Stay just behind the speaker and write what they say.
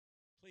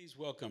Please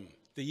welcome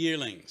the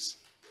Yearlings.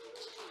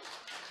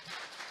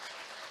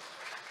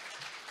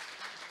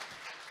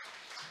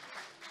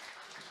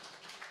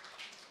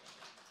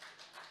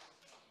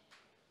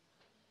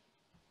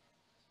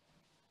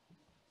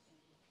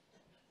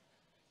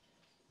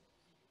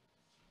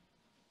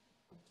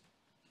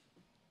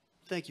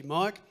 Thank you,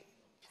 Mike,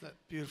 for that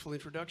beautiful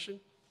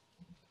introduction.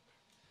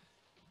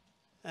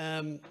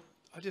 I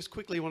just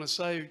quickly want to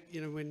say,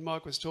 when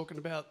Mike was talking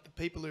about the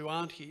people who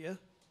aren't here,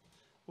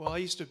 well,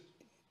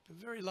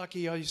 very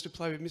lucky, I used to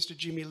play with Mr.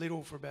 Jimmy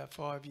Little for about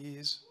 5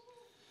 years.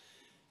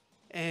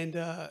 And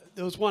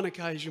there was one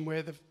occasion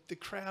where the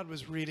crowd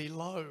was really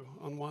low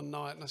on one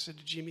night, and I said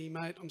to Jimmy,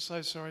 mate, I'm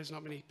so sorry there's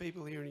not many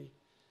people here. And he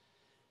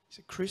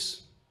said,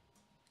 Chris,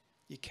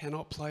 you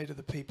cannot play to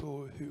the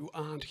people who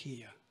aren't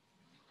here.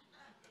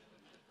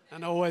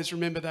 And I always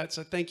remember that,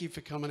 so thank you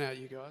for coming out,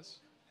 you guys.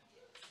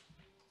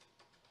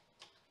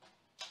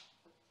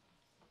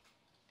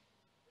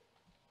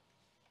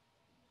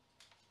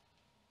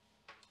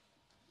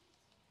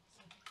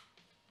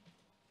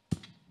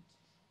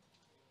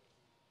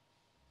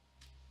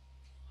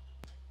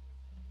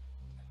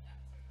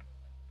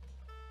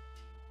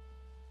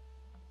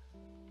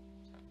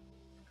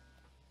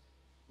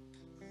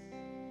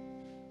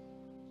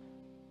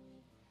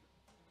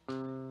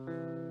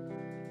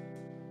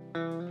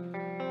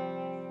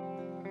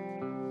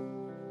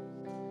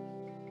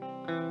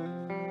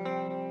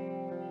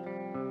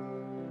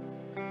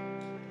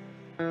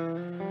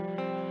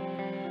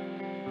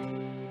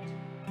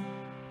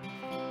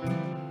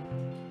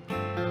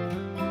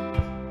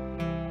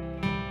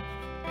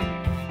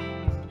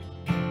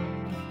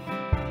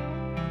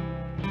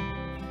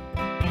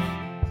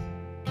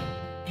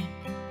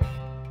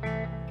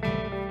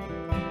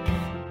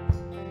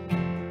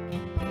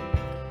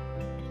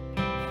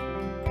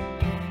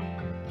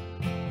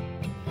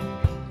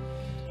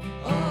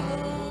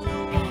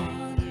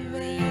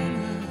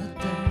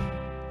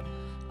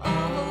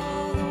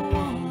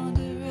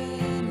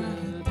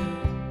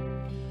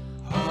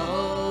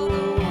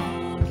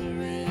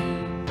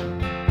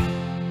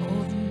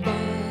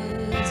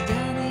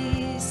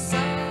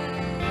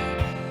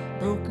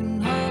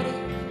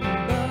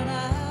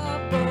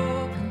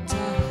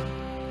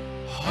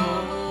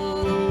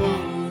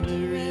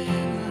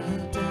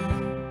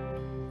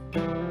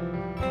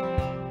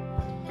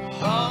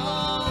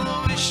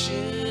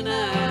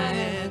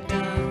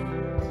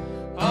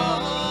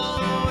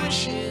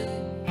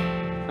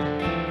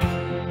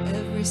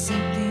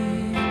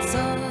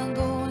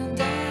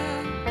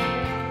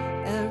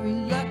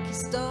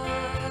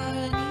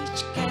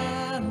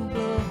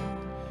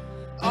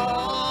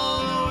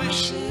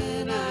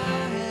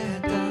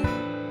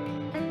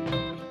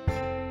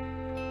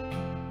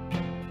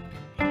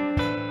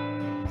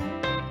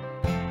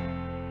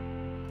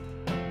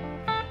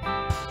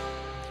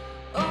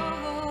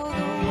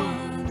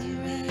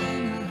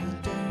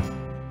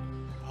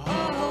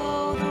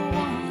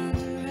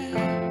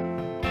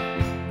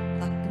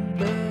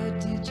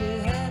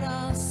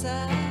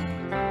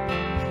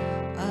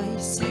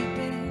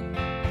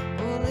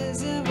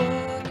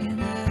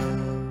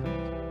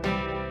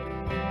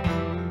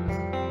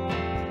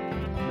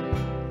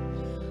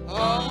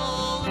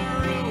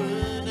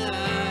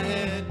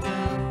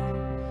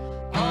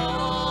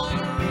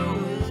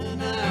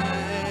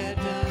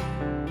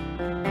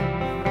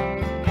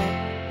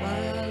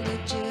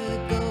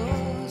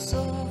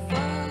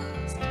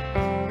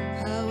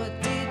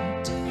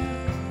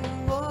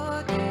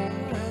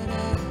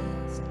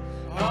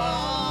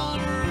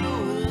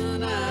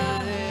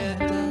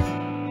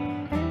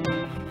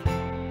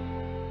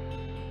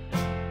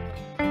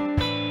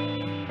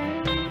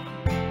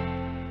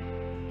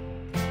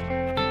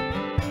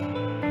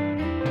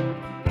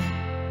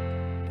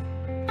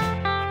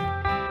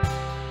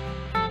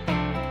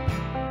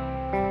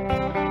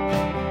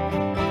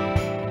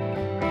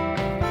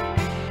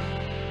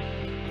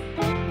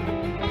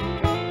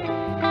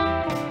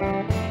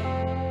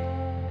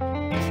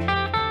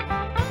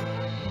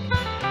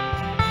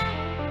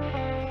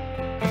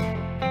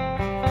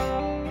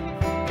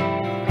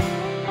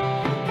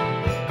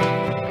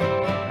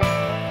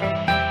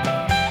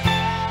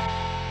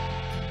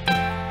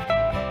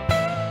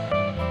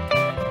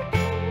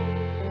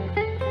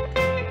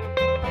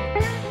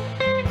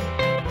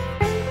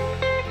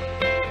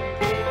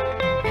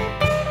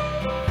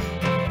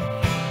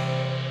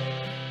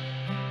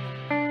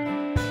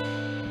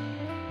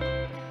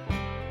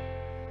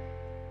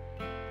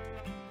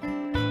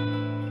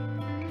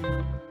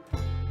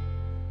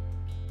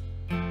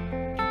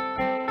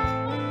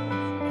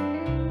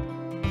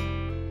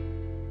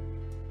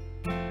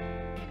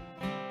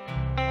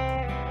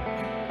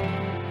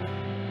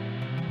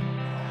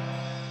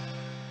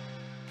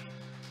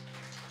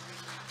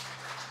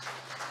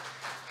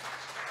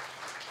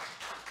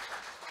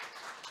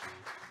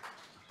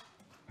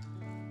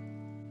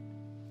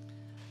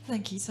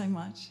 Thank you so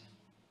much.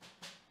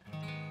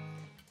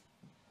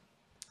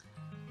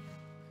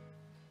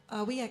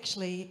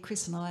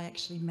 Chris and I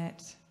actually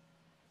met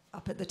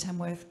up at the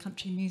Tamworth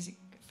Country Music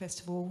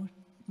Festival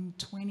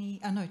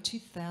in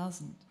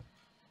 2000.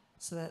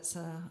 So it's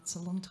a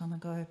long time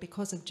ago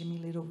because of Jimmy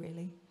Little,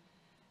 really.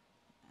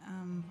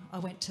 I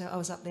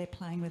was up there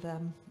playing with a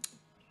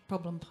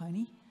problem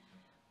pony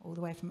all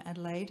the way from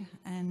Adelaide,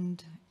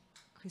 and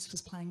Chris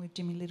was playing with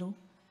Jimmy Little.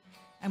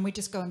 And we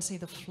just go and see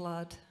the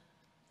flood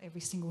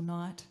every single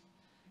night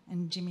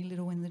and Jimmy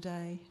Little in the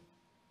day.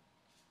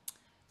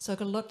 So I've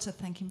got a lot to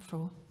thank him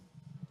for.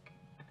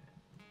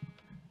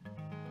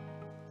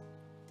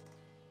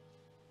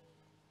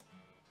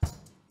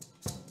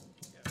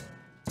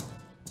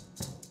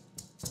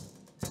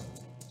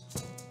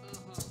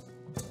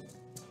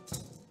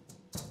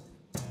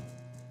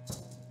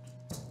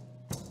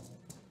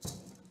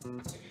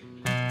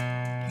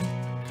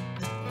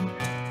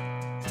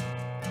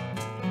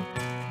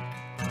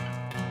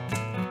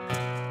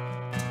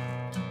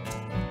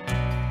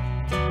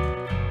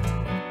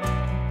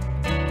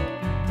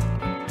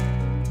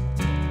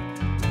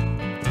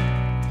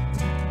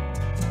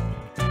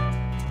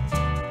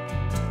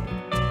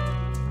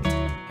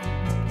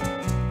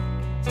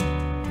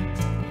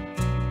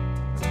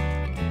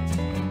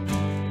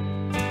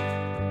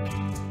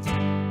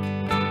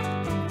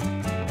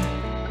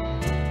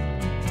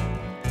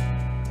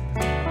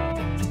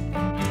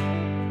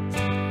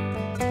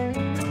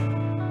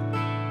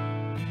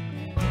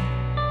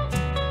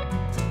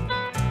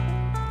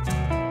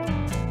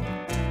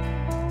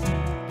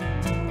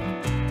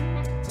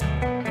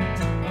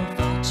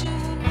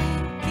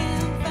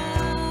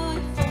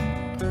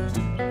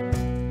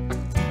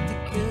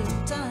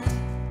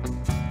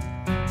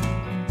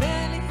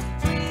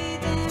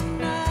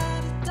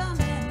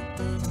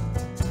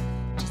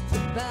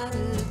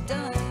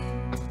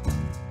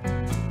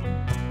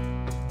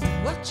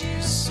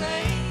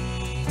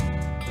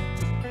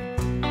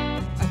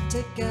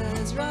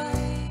 As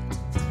right,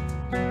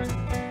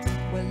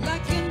 well,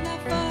 like you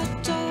never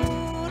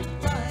told a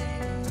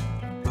lie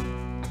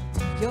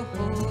your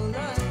whole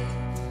life.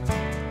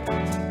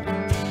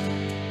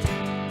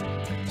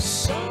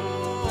 So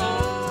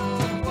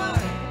why?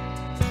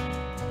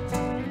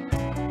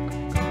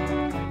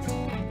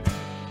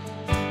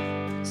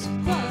 So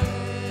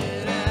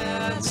quiet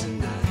as a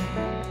night.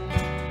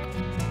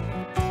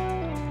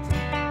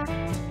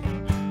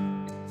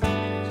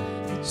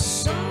 It's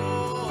so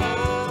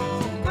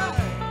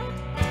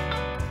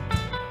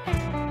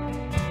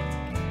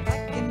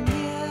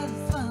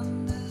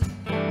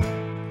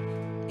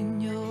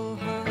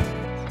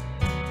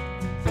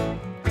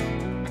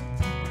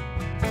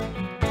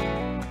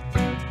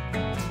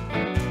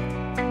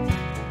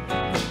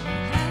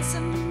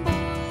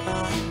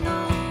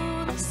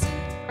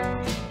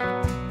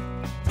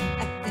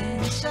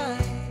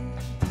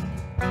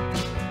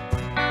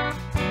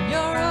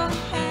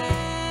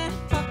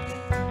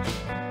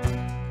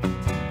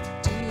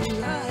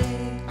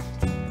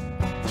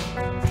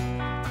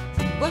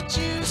what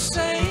you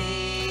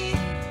say,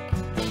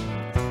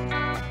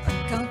 I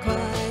can't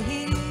quite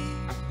hear.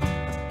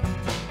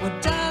 Well,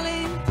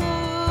 darling,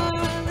 pour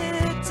a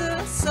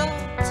little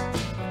salt,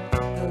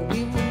 or we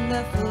will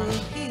never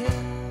hear.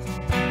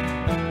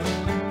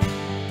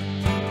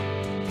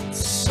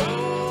 So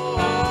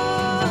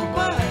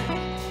why?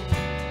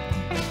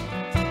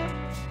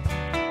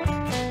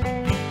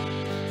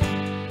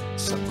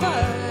 So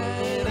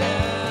quiet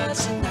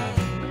as a night.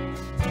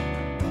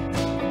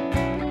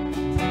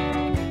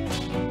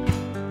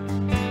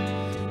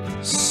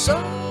 So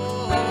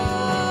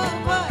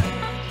why?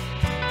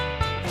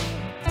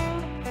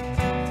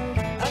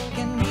 I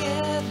can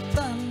hear the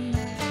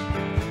thunder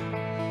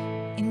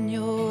in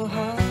your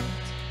heart.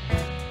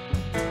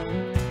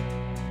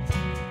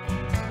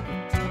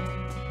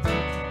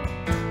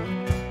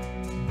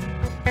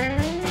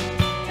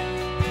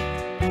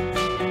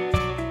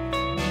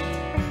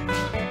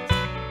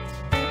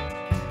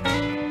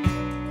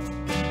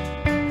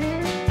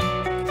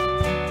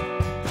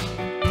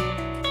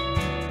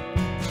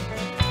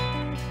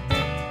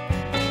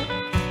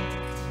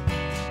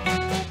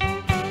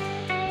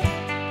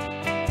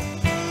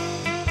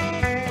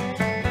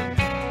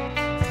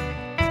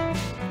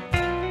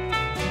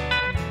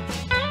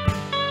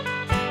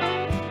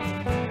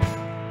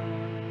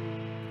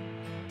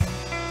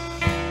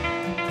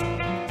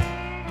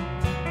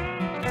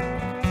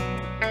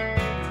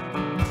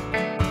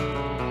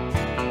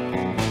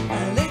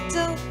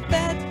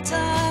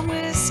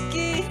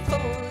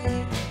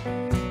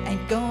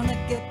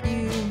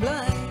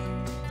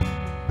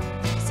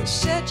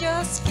 Shed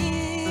your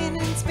skin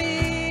and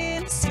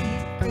spin a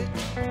secret.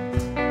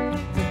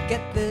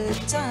 Forget the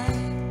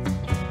time.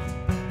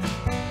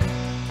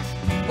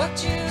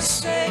 What you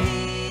say,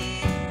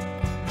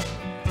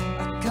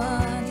 I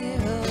can't hear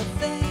a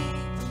thing.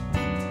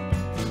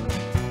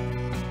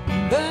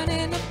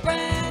 Burning a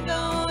brand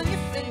on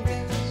your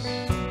fingers,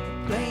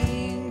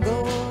 plain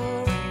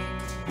gory,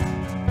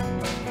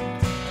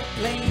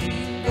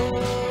 plain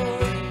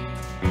gory,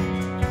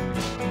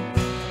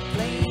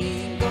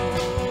 plain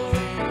gory.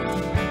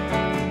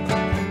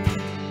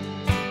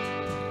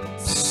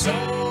 So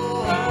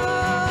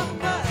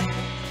why?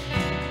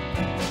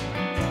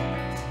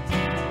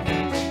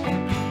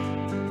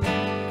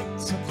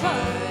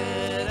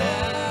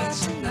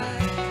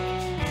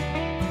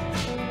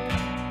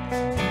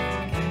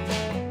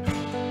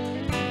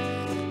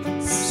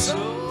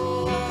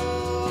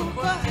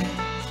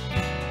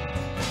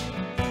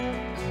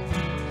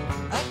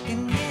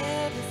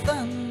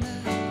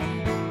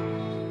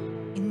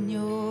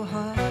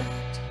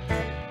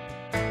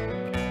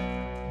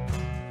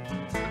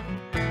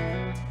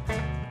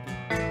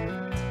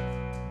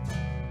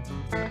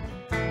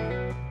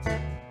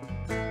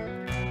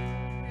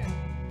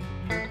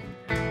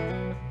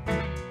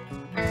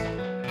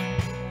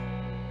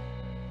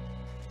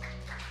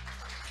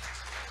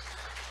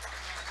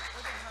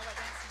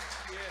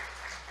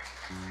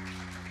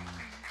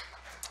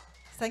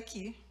 Thank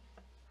you.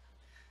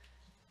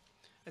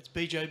 That's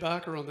BJ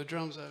Barker on the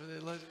drums over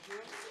there, ladies and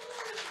gentlemen.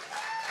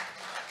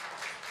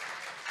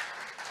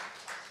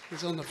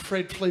 He's on the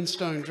Fred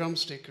Flintstone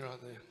drumstick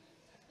right there.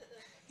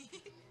 You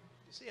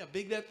see how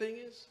big that thing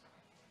is?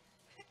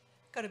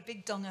 Got a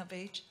big donga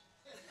beach.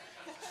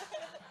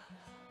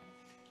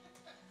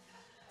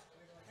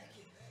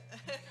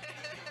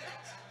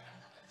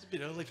 It's a bit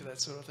early for that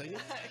sort of thing.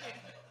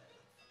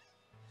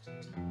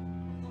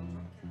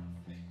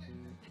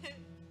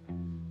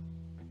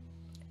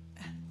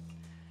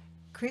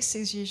 Chris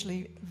is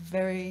usually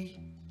very,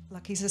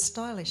 like, he's a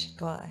stylish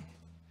guy.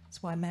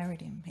 That's why I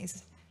married him.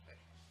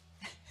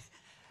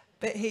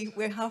 But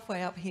we're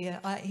halfway up here.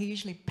 He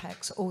usually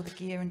packs all the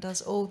gear and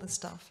does all the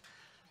stuff.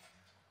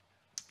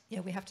 Yeah,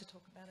 we have to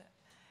talk about it.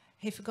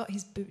 He forgot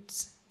his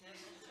boots.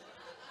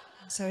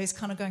 So he's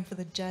kind of going for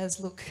the jazz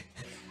look.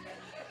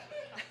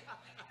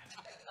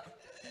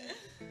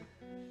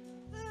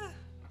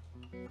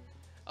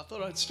 I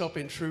thought I'd stop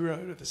in True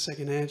Road at the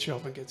second-hand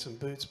shop and get some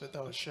boots, but they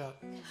were shut.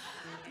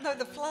 No,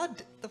 the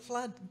flood,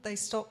 they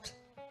stopped.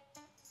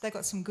 They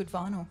got some good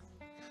vinyl.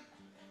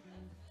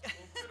 Well,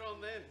 good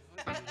on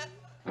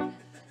them.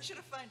 Should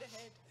have phoned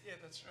ahead. Yeah,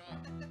 that's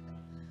right.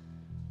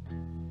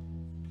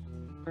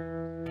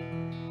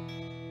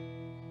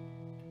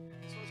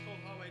 This one's called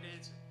Highway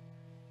Dancing.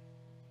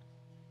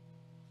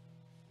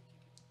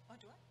 Oh,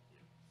 do I?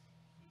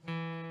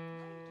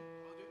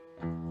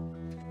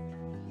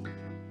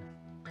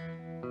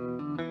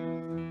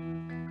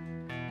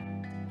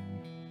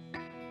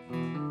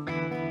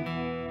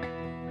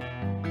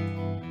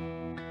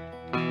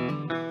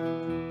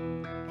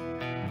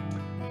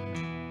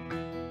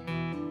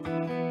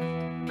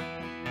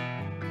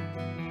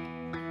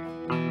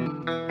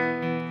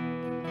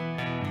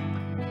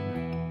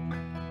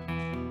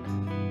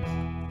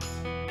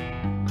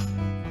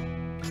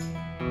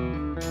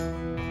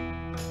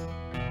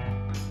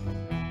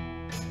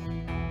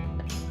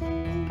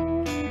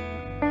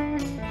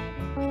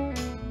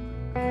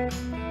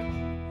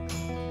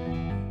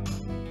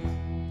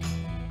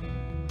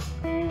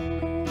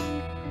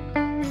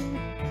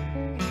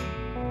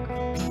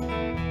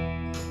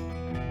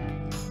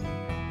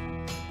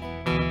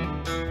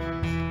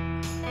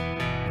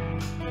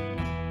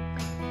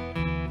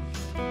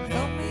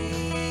 Help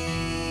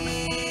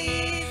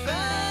me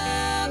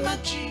find my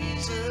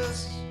Jesus.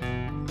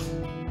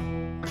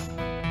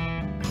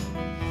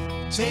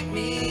 Take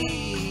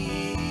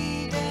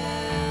me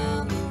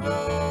down the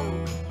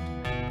road.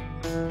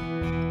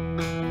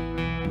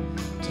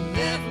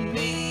 Deliver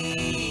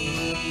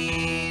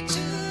me to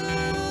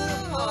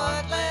the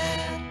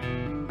heartland.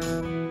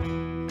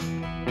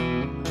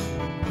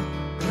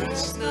 Where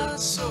it's not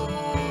so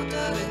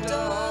dirty,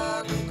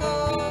 dark, and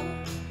cold.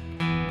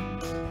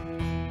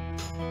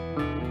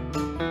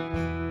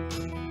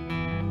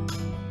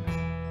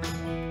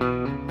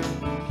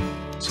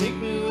 Take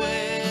me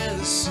where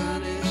the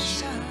sun is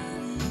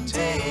shining.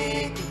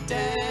 Take me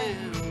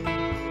down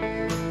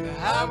the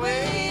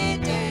highway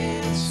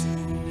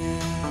dancing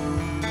now.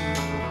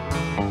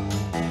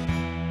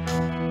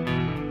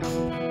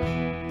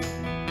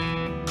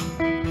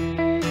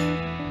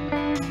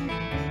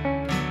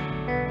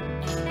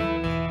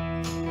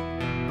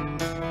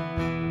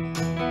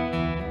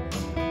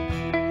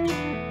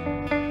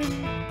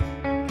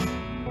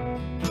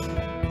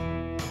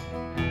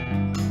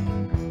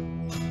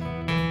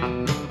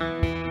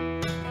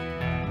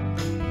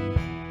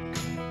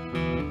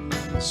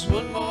 There's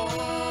one more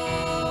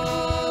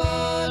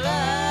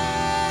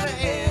light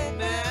ahead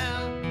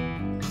now.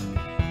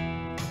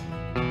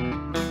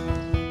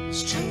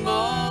 There's two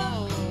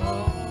more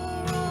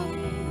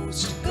roads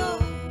to go.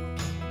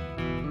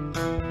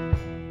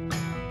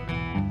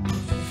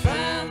 If you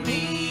find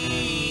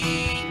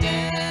me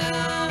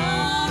down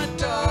on a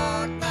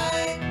dark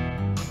night,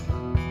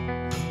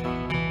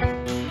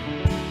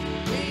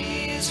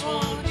 please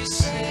won't you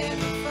save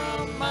me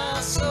from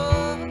my soul?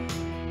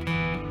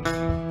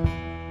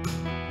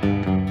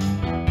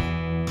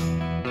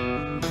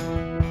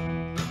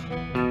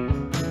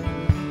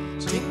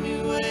 Take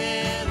me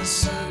where the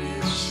sun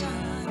is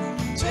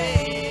shining.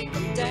 Take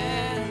me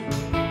down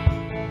the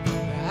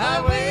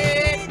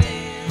highway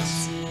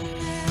dancing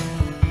now.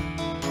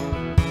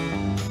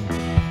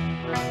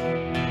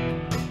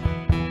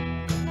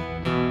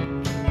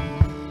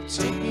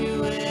 Take me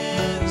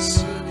where the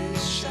sun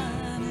is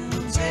shining.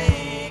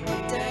 Take me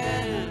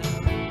down the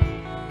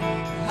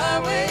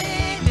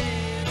highway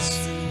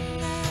dancing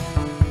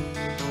now.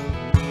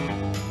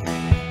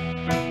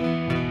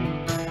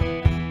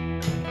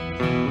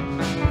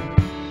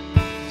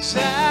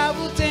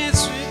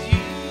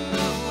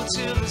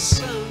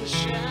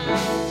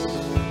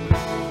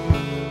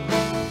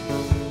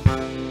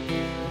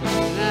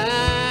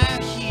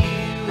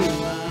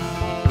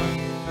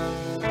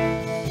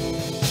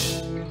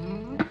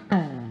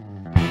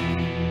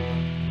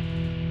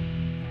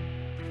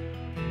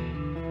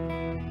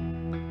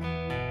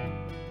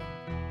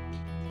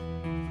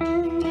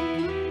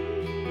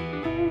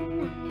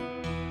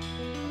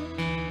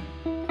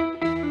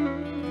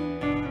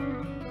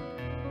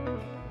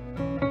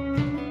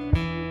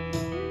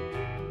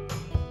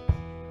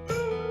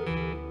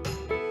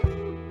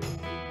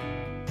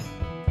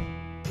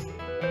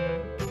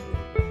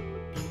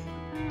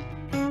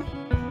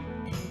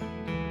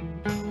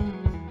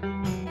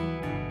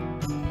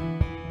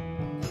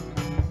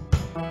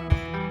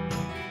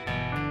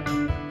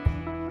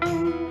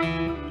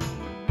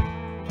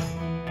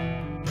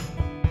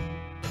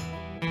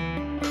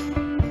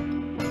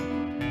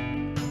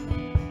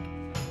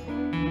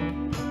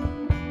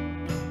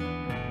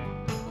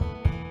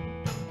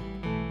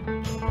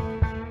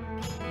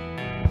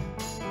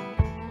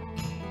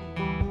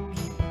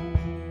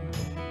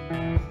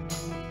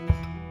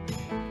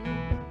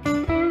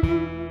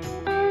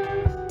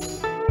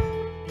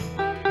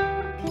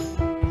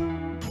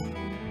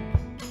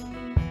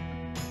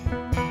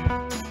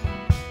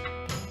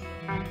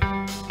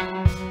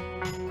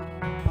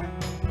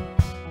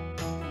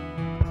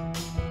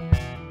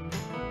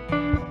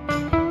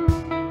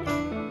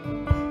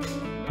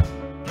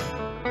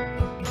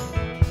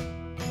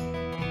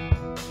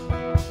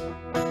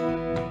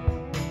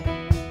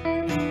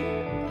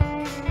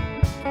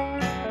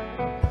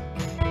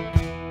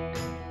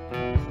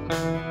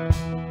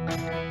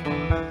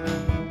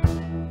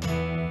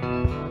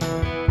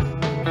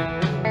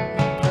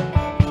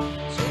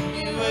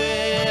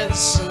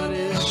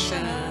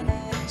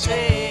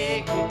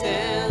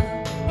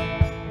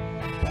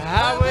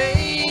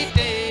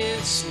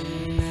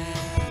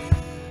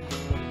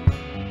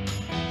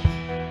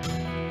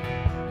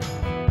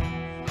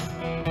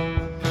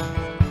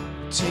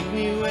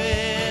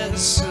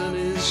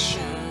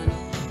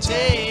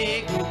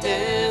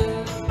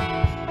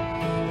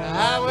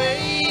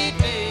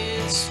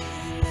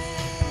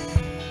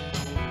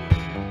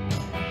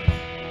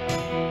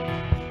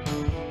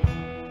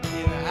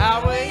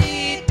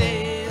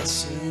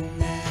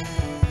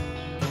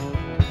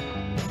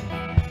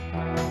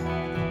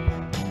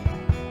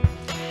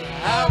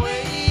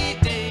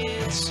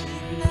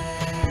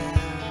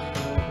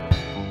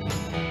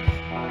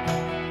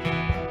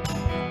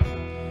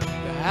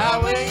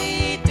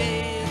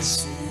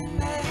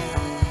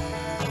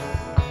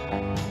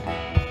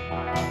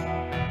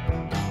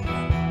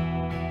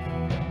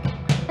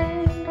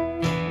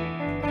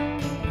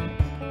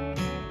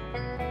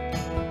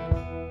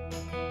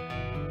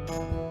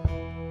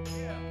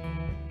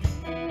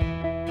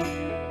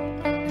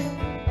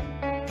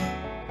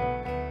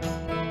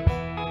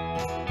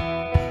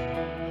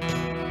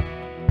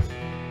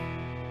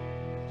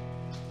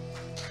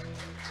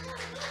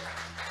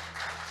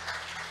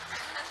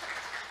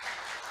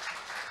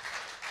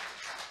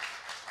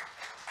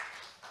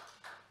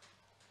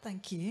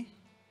 you.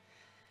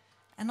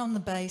 And on the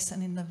bass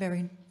and in the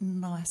very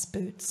nice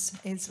boots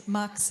is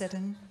Mark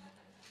Seddon.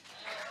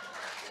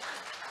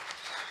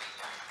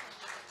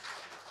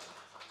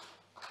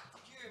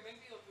 Do you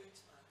remember your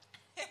boots, Mark?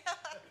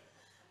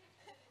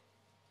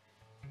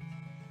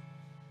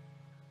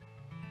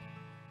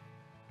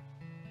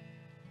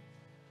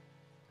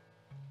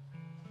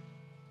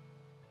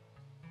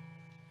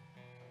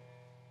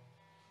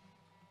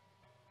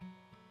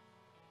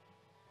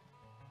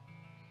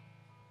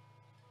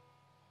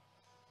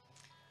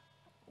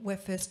 We're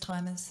first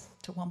timers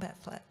to Wombat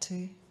Flat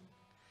too,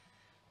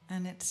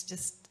 and it's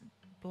just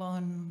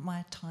blown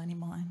my tiny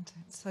mind.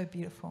 It's so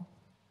beautiful.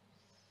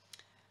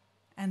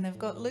 And they've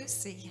got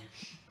Lucy.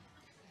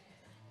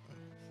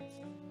 The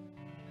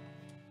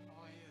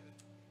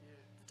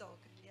dog,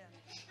 yeah.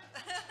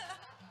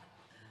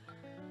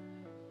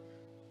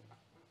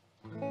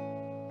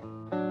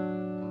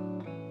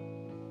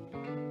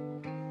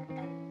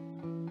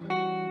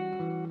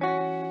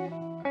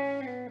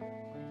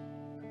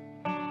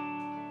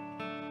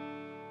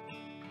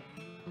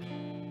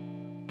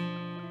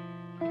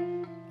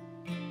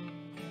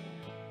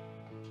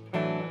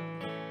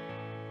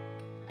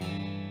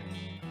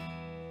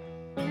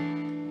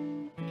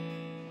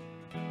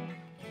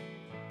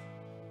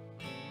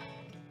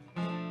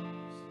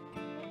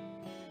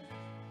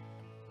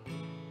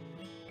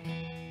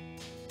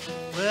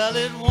 Well,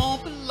 it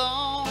won't be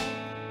long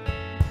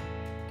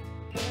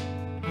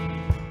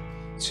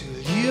till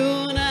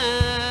you and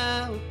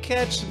I will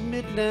catch the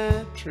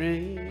midnight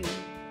train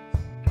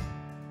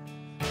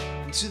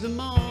into the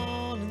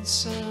morning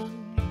sun,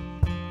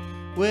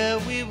 where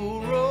we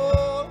will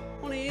roll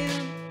on in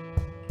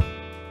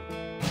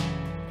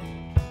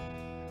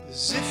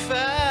as if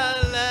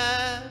our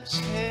lives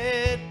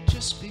had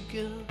just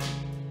begun.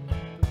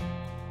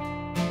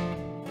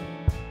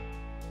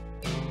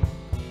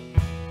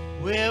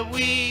 Where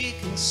we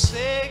can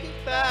say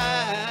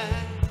goodbye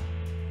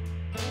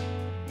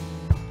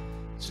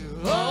to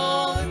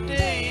all the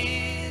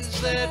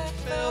days that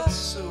felt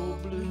so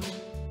blue.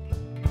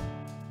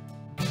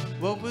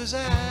 What was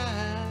I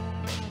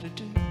to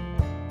do?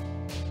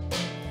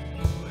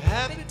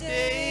 Happy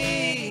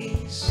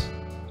days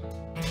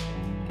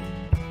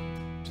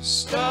to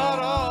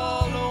start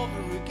all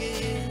over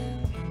again.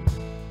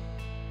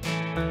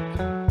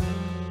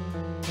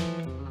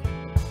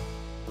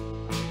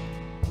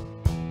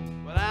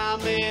 I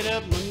made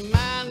up my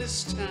mind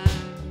this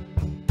time.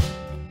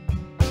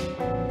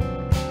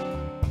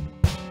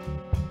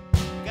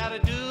 Gotta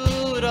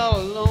do it all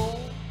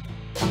alone.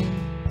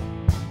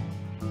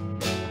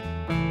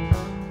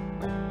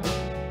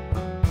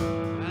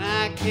 And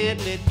I can't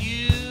let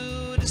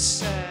you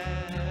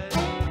decide.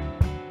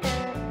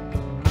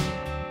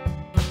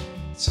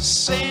 It's the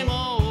same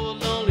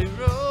old lonely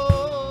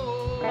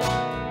road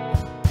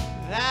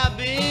that I've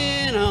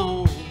been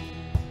on.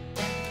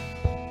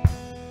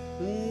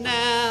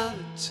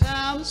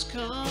 Time has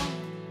come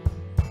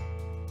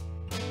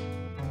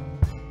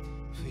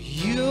for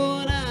you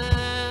and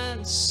I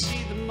to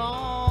see the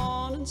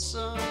morning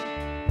sun,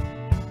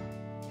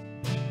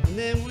 and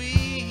then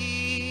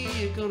we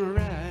are gonna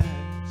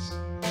rise.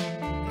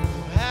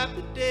 Oh,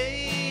 happy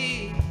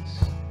days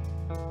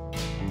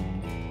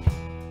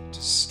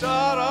to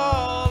start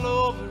all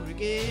over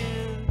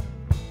again.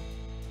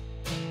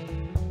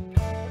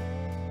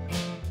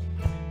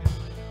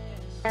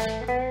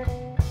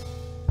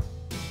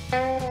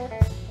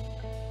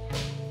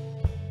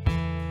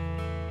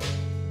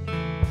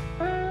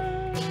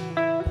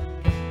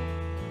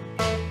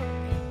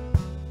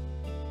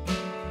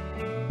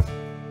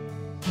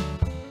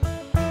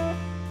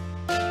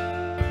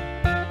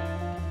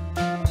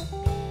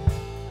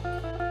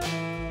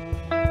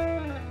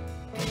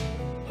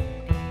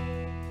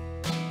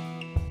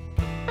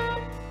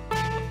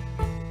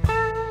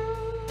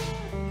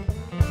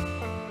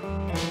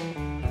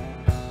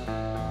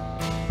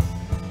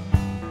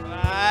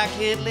 I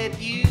can't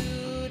let you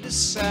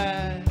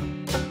decide.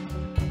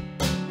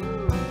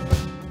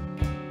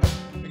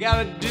 I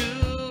gotta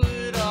do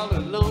it all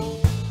alone.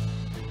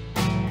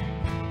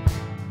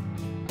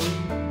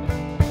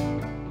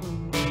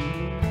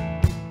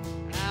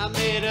 I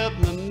made up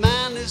my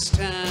mind this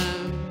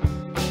time.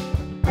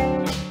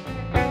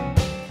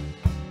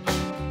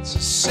 It's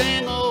the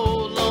same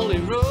old lonely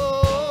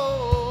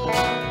road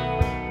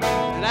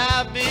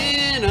that I've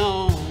been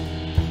on.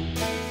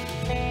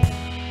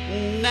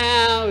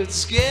 Now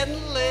it's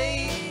getting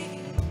late.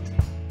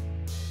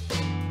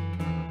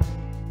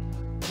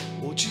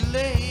 Won't you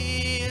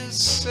lay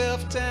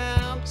yourself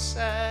down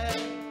beside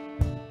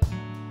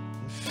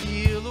and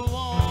feel the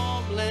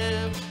warm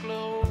lamp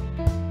glow?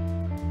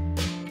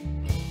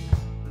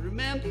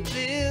 Remember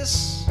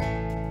this.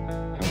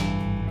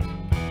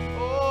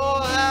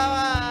 Oh, how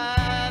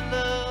I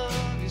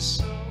love you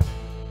so.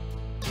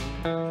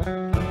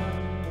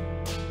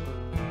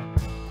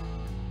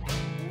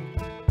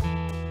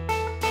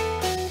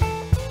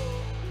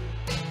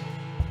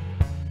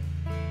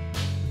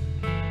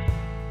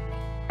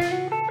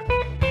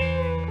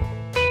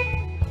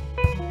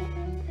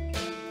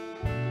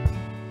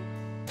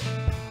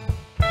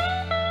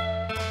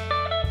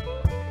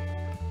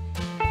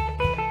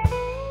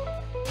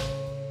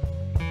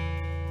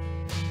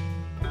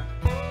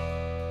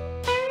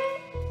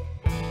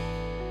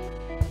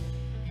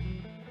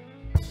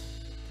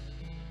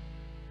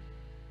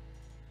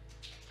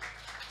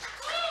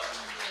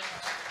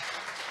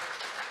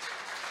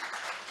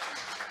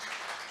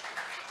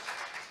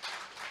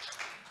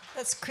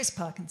 That's Chris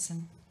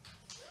Parkinson.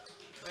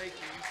 Thank you.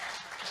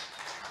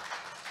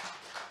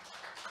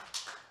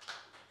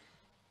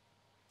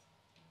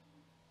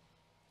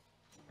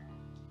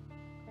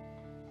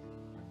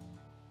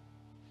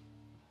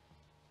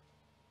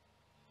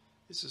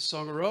 This is a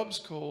song of Rob's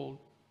called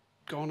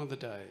Gone Are the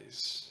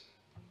Days.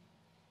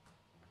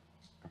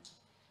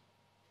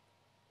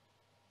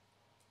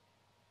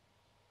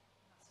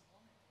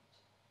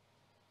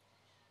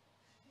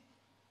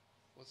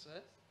 What's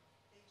that?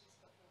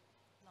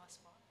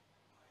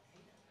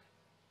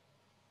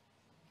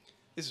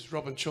 This is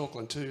Robin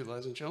Chalkland too,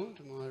 ladies and gentlemen,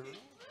 to my right.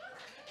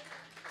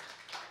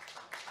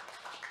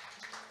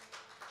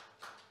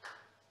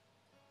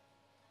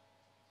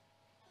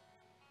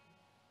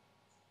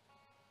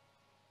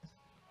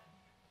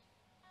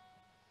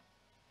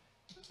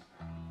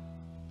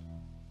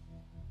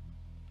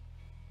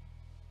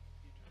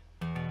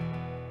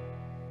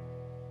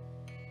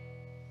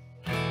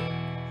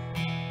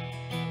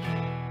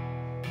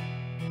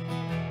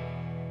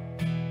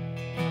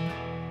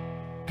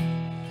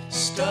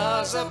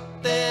 Stars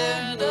up there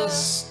and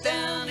us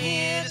down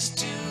here, just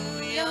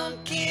two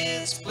young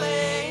kids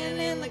playing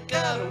in the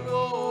gutter.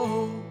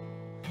 Oh,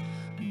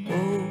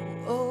 oh,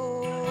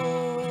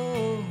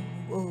 oh,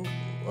 oh,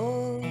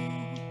 oh.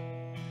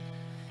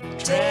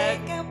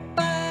 Dragging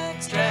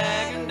bikes,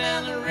 dragging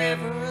down the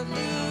river. I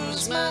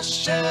lose my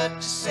shirt,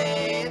 you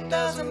say it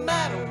doesn't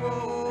matter.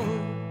 Oh,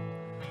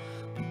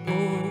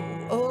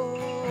 oh, oh,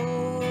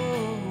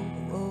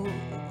 oh,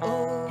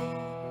 oh.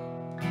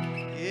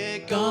 Yeah,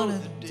 gone are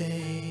the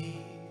days,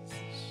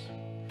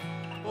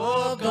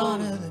 oh,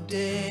 gone are the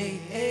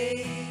days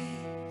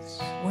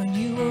when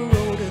you were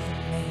older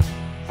than me.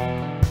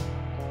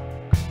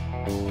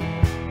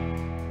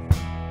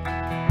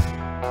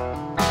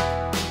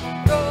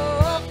 Grow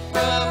up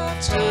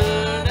rough,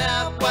 turn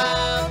out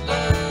wild,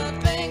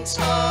 learn things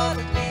hard,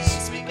 at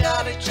least we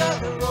got each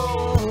other.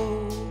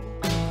 Oh,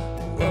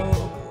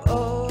 oh,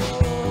 oh,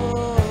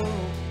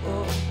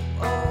 oh,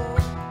 oh.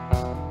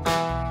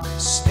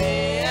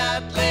 Stay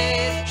out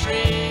late,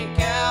 drink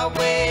out,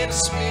 wait to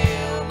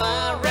spill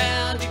my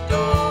round. You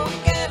go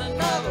and get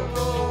another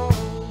roll.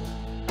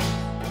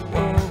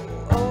 Oh,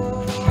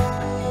 oh,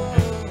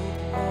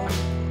 oh,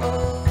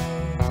 oh.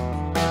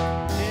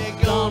 Yeah,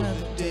 gone are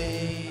the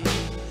days.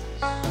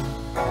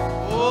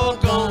 Oh,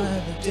 gone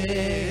are the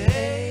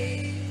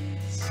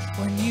days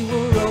when you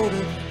were older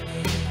than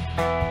me.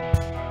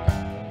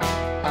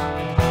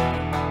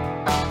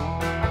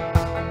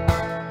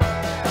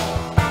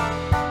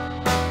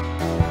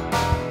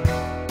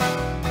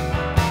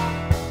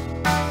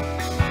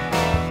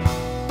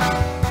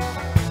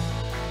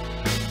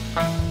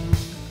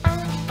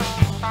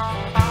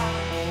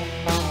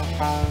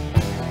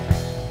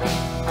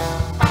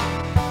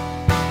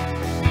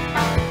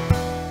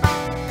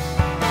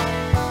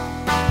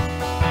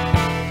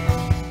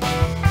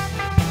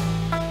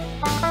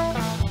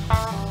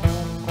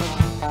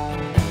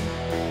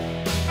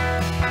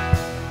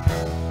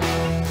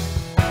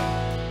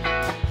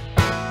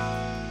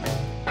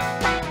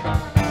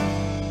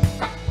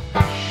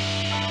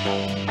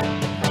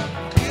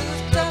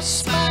 Used to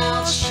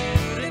smile,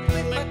 shoot it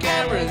with my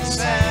cameras.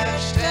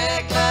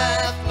 Hashtag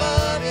life,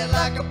 love you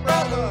like a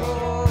brother.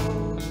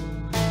 Oh,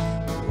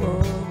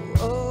 oh,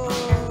 oh,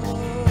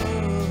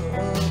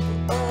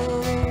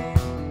 oh.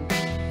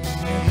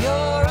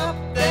 You're up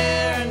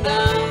there and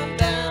I'm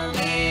down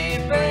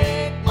here.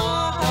 Break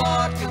my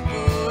heart, can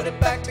put it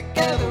back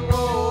together.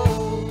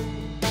 Oh,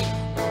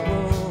 oh,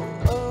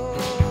 oh,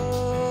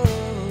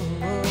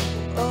 oh,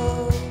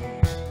 oh.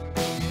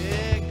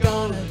 Yeah,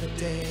 gone are the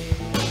days.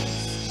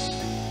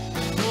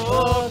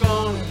 Oh,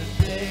 gone are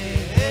the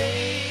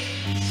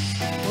days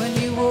when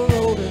you were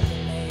older than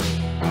me.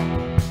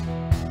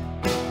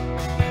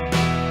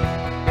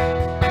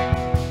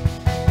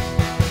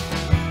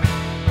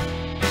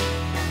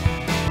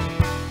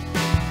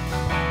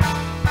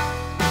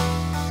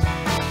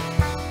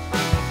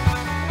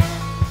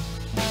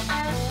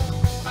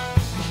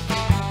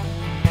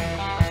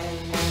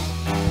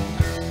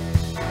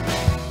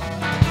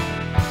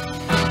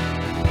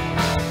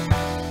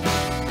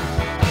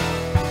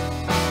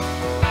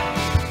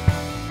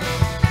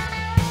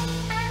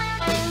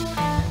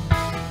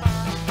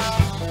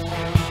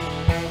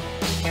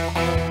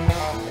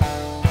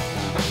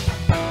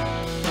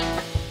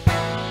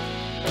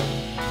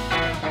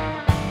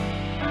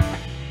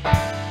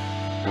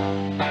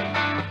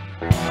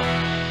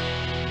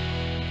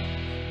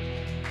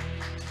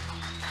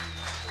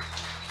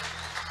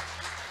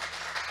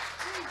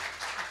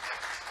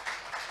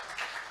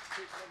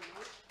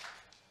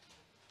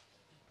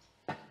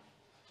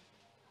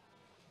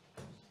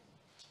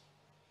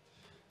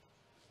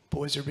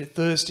 Boys are a bit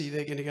thirsty,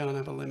 they're going to go and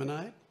have a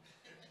lemonade.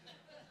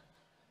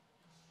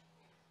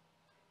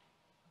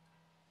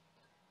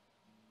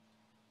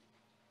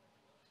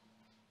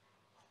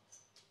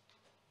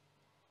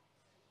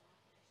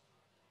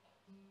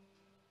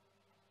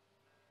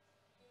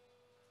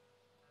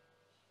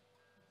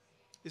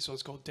 This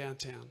one's called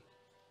Downtown.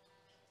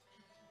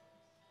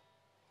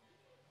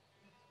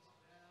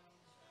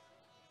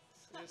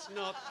 Yes, It's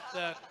not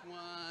that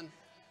one.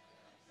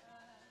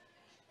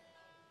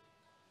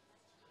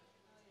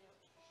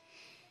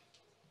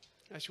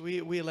 Actually,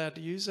 are we allowed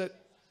to use that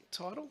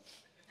title?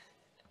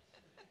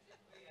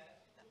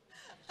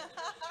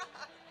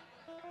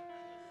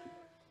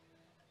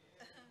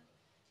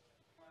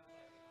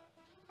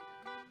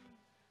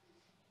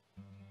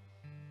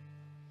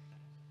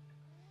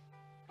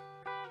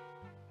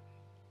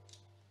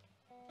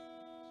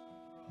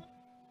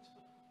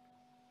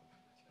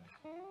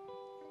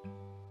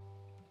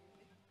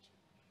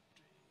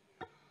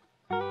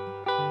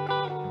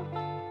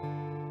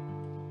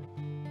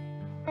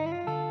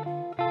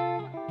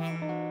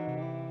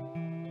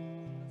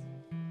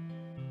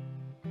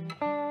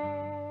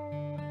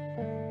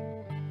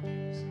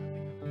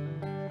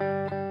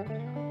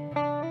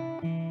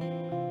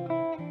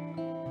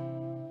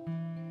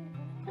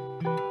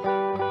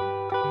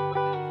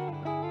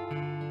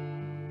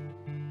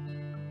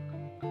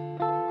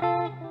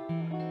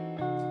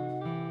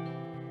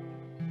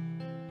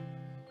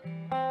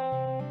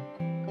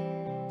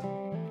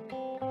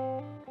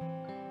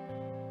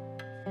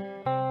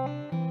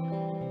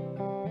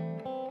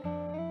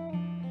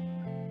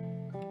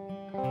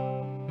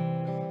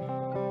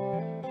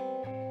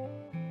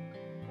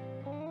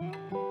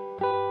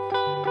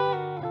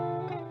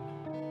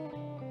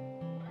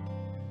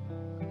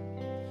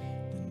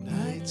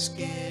 Night's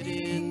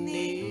getting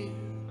near.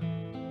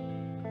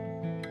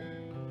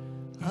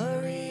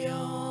 Hurry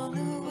on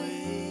the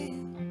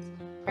wind,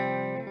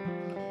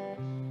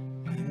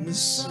 and the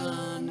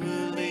sun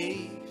will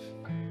leave,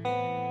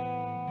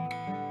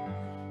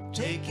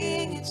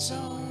 taking its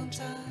own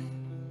time.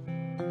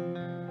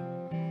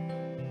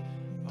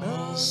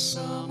 All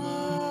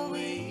summer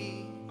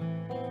we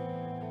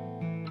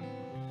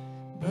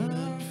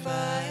burn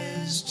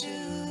fires to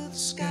the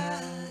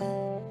sky,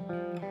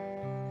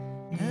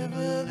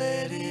 never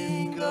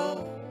letting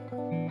go.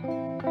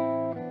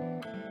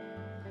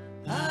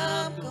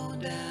 I'm going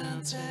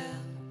downtown.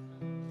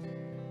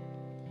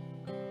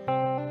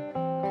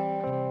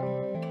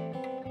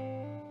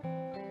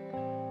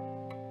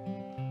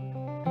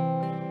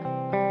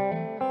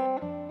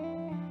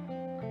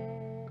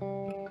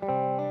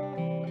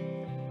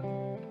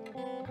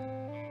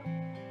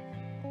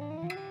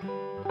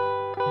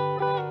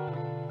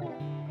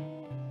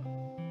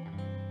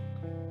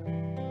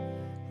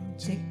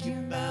 Take you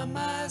by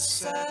my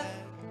side,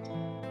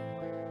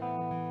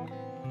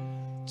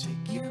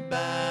 take you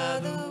by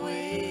the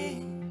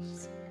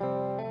wings,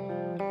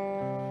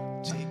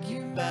 take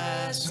you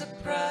by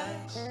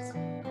surprise.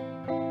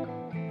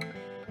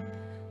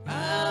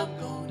 I'm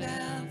going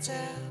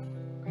downtown.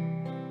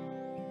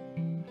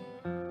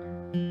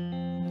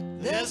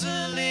 There's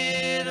a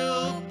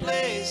little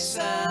place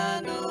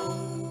I know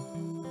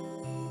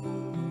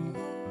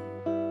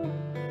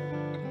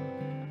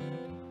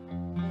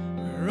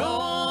where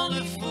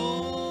only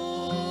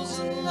fools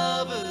and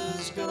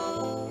lovers go.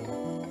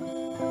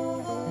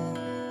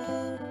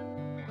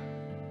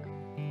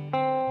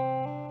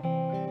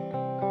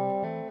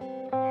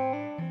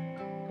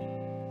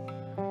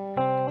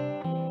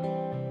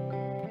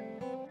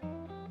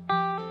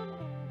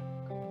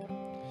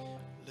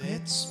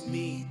 Let's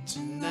meet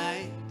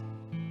tonight.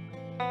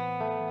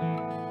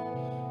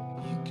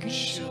 You can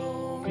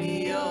show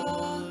me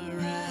all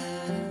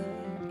around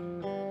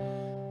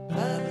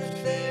by the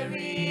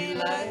fairy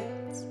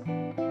lights.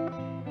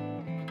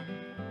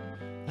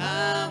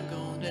 I'm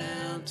going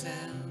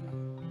downtown.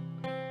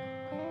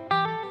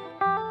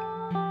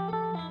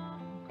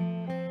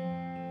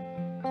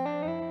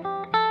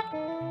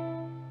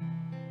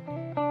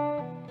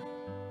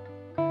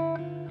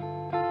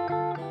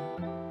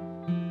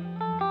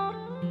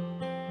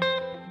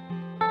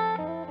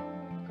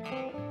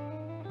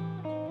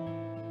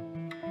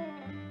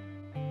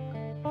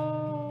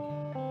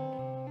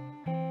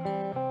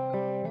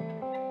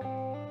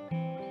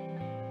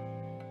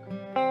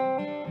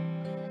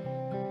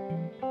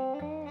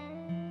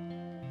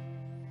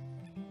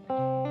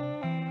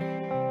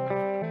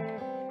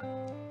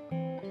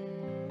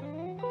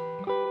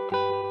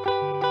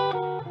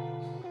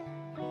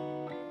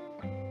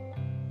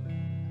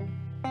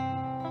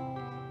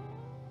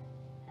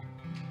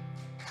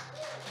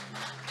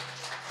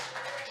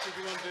 Did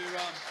you want to do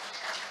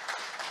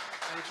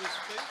Angel's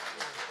Feet?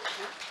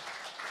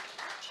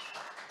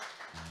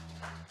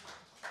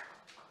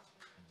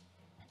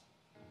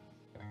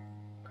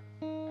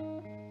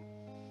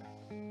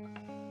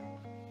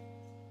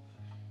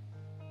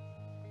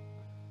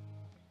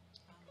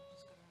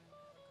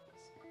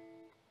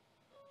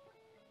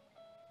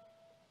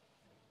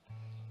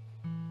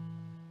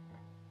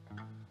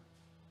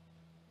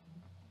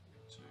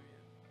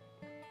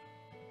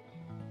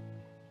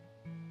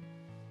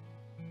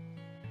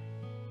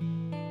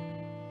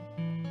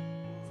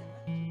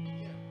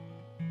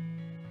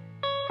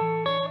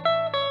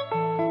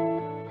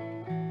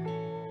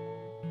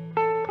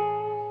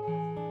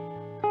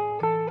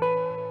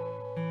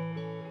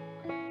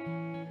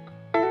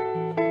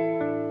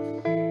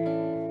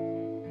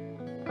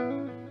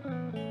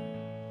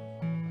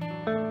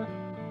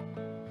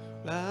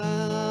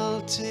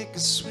 take a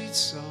sweet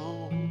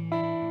song,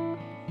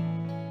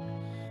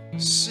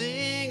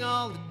 sing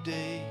all the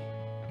day,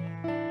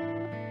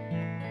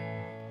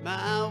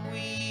 my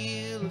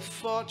wheel of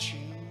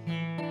fortune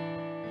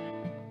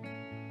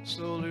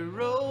slowly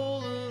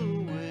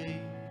rolling away.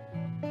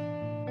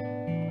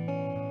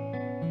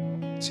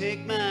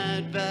 Take my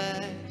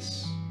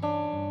advice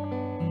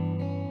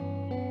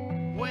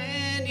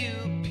when you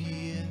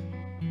appear,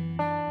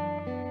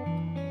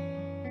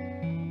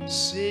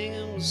 sing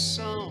 'em a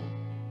song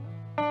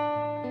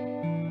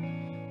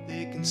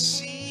they can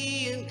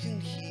see and can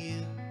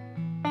hear.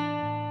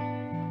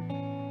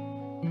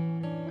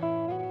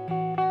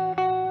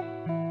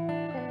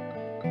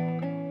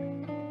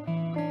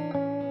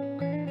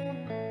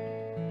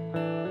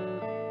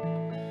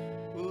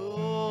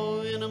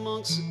 Oh, in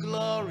amongst the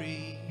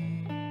glory,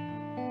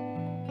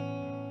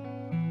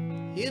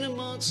 in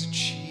amongst the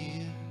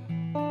cheer,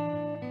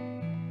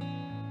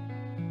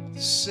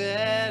 the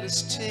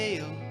saddest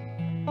tale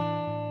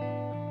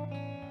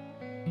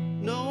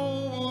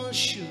no one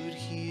should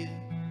hear.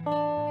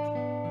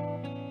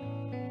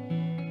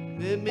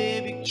 There may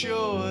be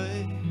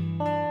joy,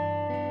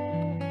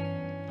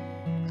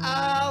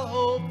 I'll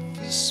hope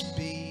for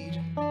speed,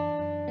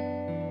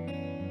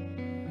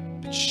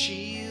 but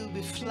she'll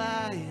be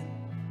flying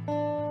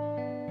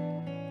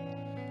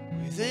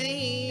with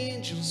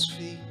angels'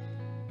 feet.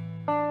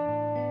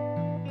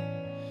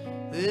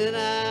 Then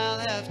I'll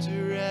have to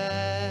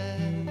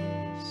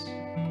rise,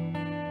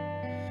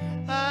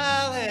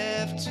 I'll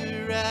have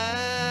to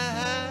rise.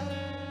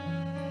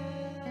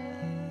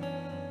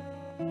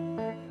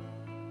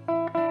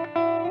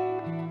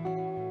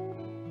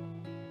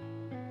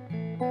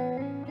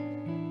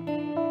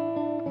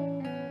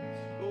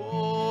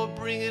 Oh,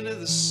 bring it to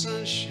the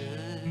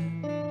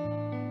sunshine,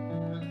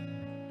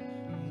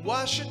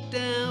 wash it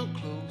down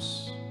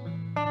close,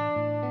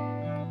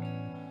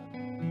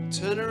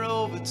 turn her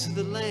over to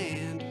the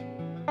land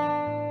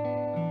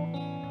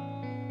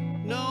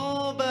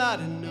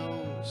nobody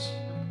knows.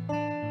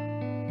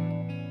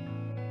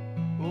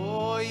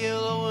 Oh,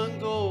 yellow and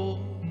gold,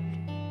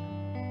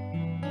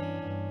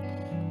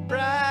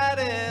 bright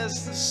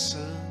as the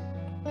sun,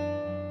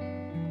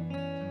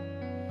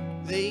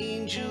 the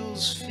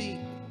angel's feet,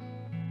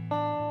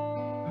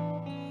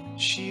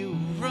 she'll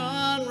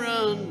run,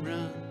 run,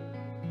 run.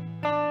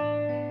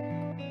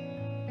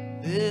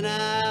 Then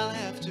I'll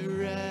have to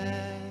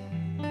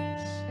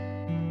rise,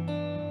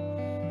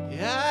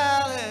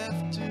 yeah, I'll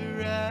have to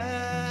rise.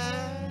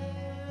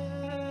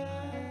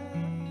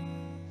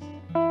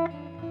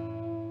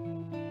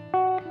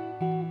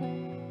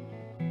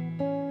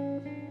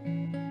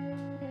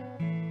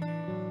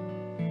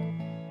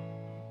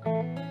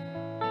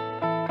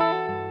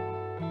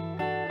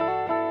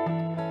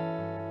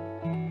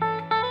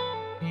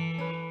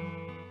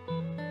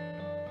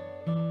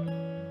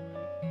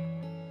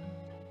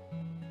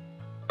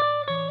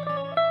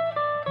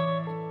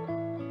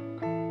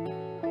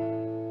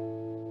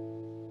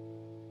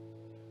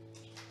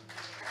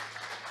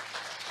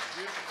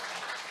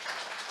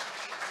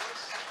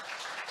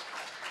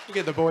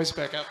 Get the boys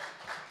back up.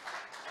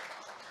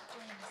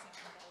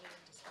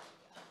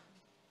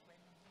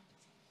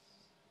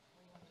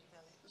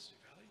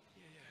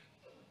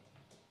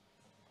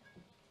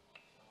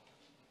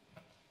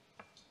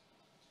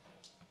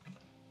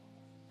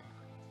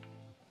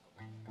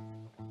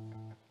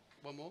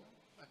 One more?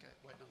 Okay,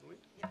 waiting on the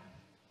wind. Yeah.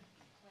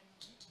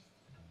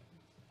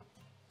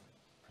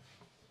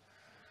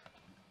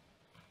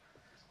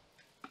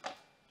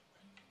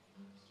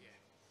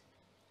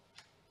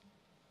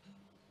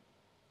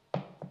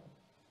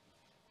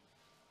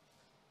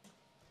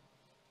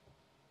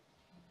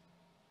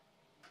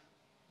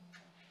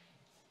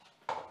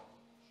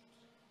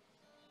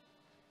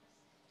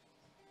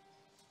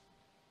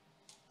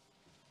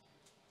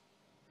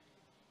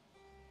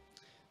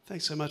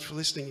 Thanks so much for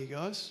listening, you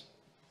guys.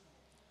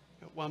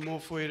 Got one more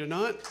for you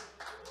tonight.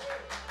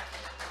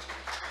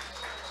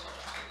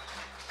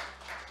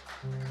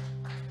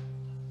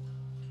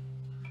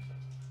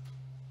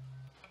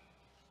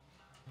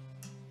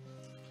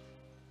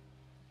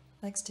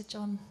 Thanks to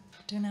John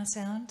for doing our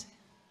sound.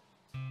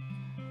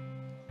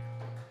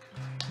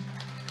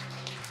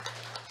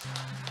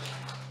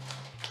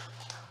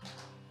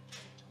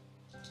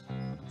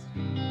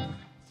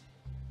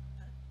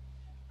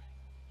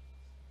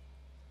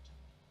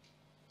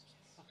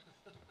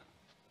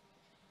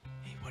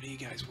 Hey, what are you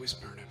guys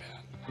whispering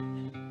about?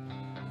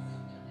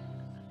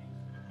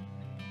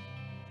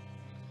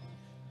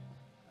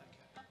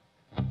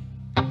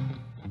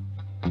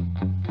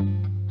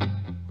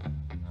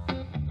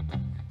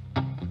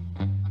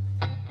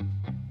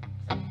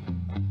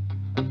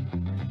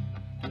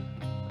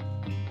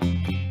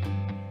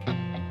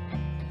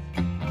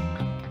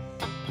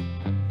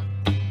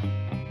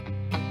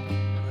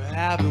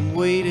 I've been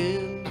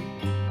waiting,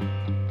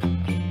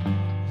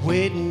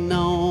 waiting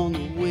on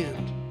the wind.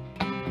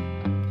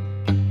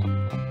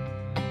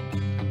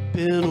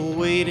 Been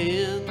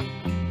waiting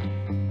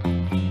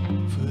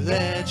for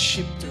that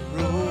ship to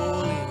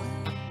roll in.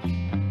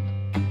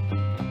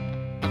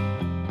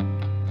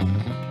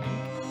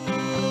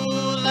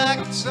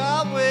 it's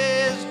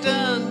always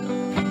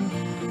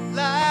done,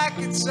 like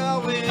it's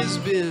always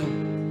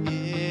been.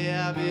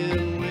 Yeah, I've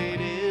been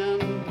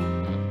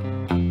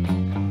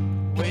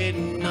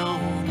waiting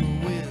on the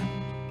wind.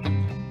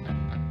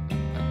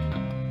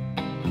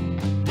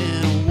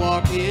 Been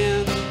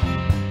walking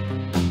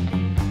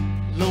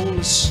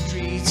lonely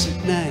streets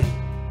at night.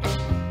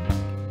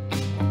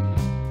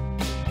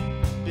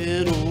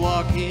 Been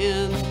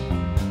walking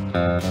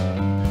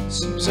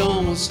seems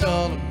almost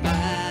all of my life.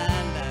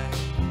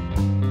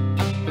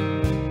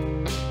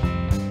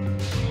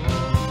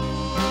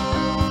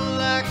 Ooh,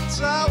 like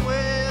it's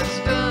always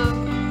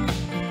done,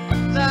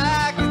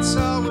 like it's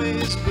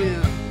always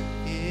been.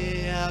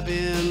 Yeah, I've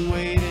been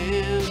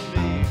waiting,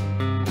 babe,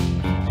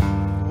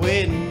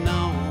 waiting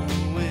on the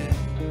wind.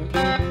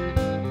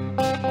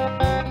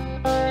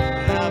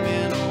 I've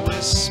been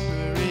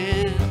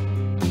whispering,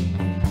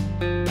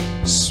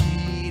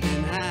 sweet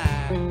and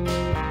high.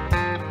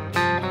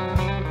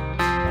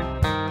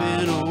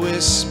 Been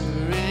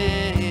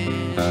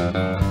whispering,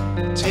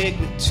 take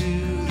me to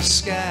the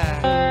sky.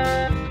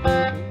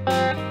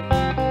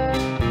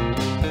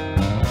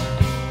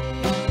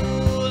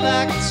 Ooh,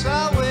 like it's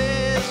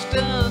always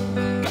done,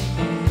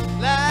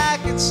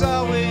 like it's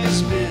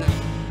always been.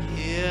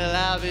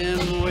 Yeah, I've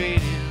been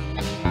waiting,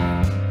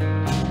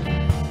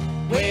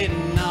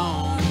 waiting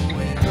on the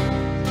wind.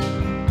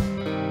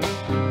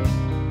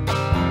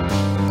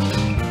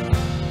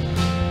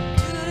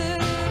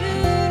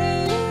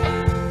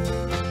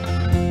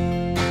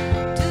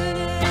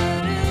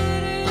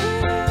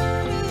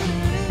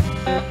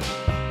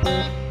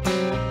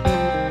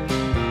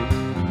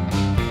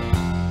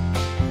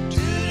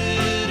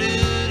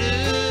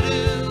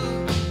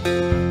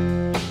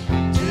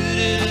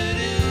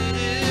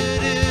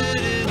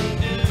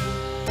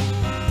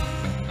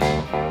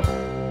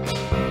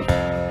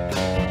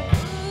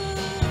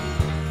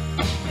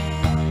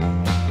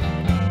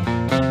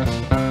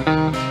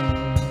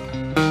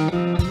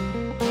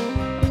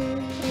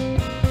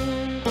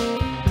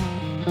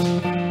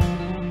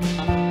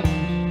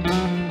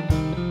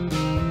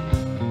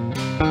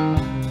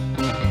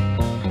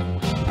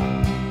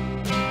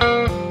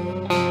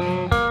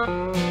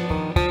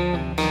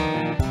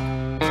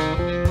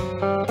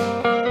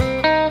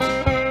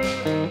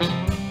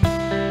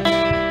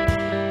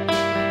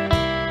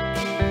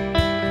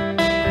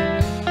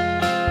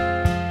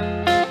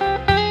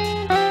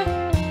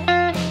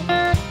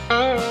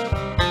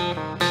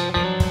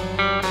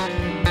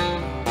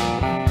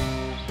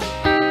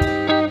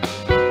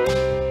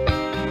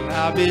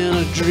 I've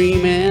been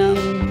dreaming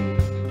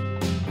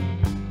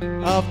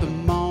of the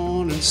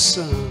morning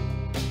sun.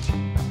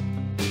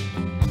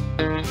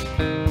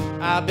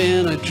 I've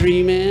been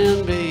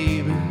dreaming,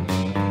 baby,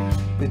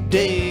 the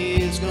day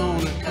is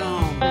gonna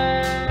come.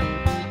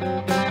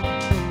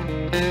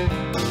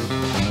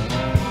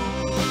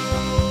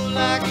 Ooh,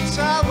 like it's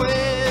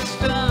always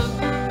done,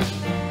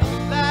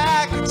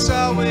 like it's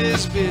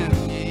always been.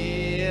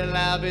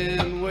 Yeah, I've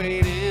been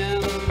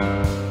waiting,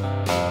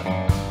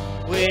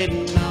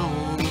 waiting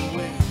on the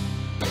wind.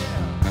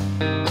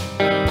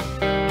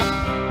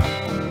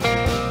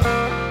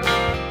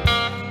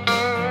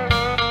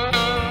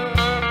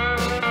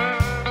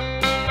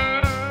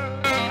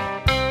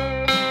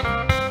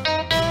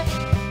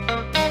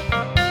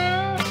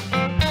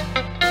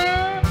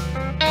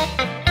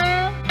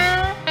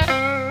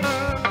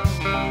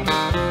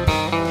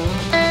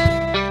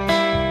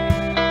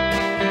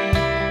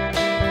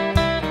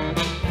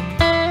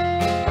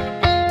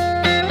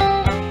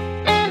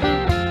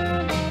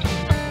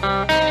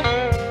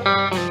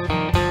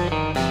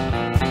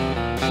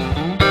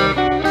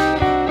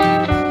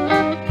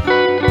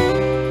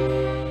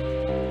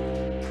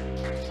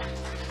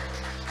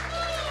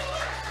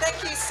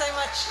 Thank you so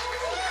much.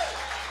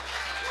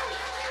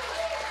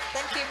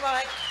 Thank you,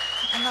 Mike,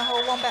 and the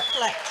whole Wombat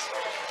Flat.